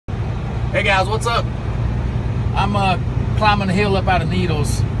Hey guys, what's up? I'm climbing a hill up out of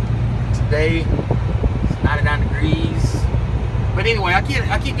Needles today. It's 99 degrees. But anyway, I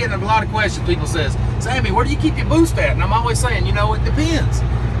keep getting a lot of questions. People says, Sammy, where do you keep your boost at? And I'm always saying, you know, it depends.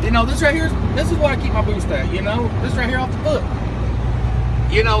 You know, this right here, this is where I keep my boost at. You know, this right here off the foot.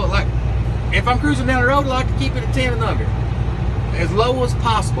 You know, like if I'm cruising down the road, I like to keep it at 10 and under, as low as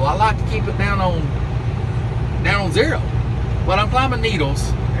possible. I like to keep it down on zero. But I'm climbing Needles.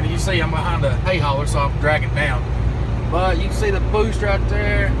 And you see I'm behind a hay hauler, so I'm dragging down. But you can see the boost right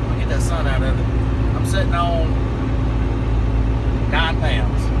there. I'll get that sun out of it. I'm sitting on 9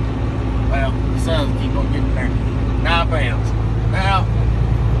 pounds. Well, the sun keep on getting there. 9 pounds. Now,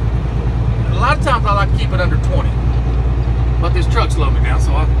 a lot of times I like to keep it under 20. But this truck slowed me down,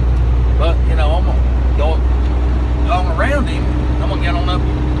 so but you know, I'm gonna go on around him. I'm gonna get on up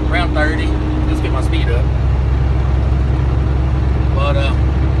around 30. Just get my speed up. But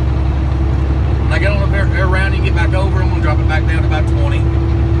when I get on up there around and get back over, I'm going to drop it back down to about 20.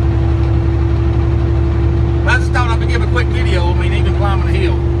 But I just thought I'd give a quick video. I mean, even climbing the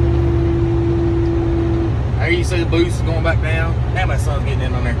hill. There you see the boost is going back down. Damn, that sun's getting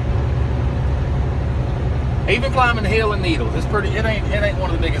in on there. Even climbing the hill in Needles, it's pretty. It ain't one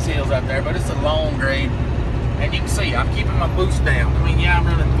of the biggest hills out there, but it's a long grade. And you can see I'm keeping my boost down. I mean, yeah, I'm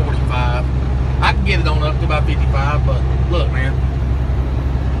running 45. I can get it on up to about 55, but look, man.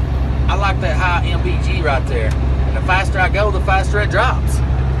 I like that high MPG right there. And the faster I go, the faster it drops.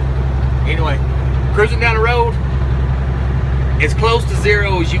 Anyway, cruising down the road, as close to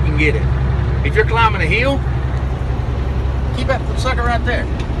zero as you can get it. If you're climbing a hill, keep that sucker right there.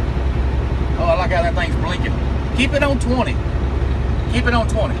 Oh, I like how that thing's blinking. Keep it on 20. Keep it on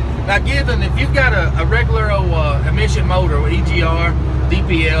 20. Now, given if you've got a regular emission motor with EGR,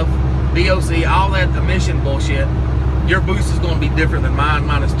 DPF, DOC, all that emission bullshit, your boost is going to be different than mine.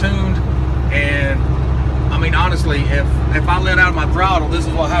 Mine is tuned, and I mean, honestly, if I let out my throttle, this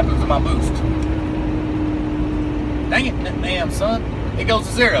is what happens to my boost. Dang it, damn son, it goes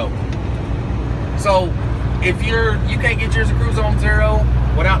to zero. So if you can't get yours to cruise on zero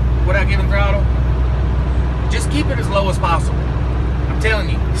without giving throttle, just keep it as low as possible. I'm telling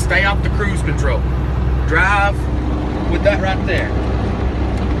you, stay off the cruise control. Drive with that right there.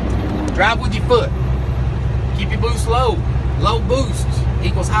 Drive with your foot. Keep your boost low. Low boost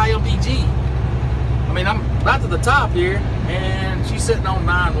equals high MPG. I mean, I'm right to the top here, and she's sitting on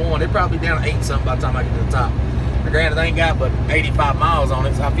 9.1. It'll probably be down to 8 something by the time I get to the top. Now, granted, I ain't got but 85 miles on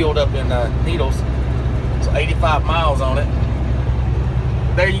it, so I fueled up in Needles. So 85 miles on it.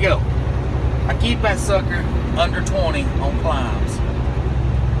 There you go. I keep that sucker under 20 on climbs.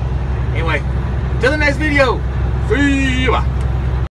 Anyway, till the next video. See you. Bye.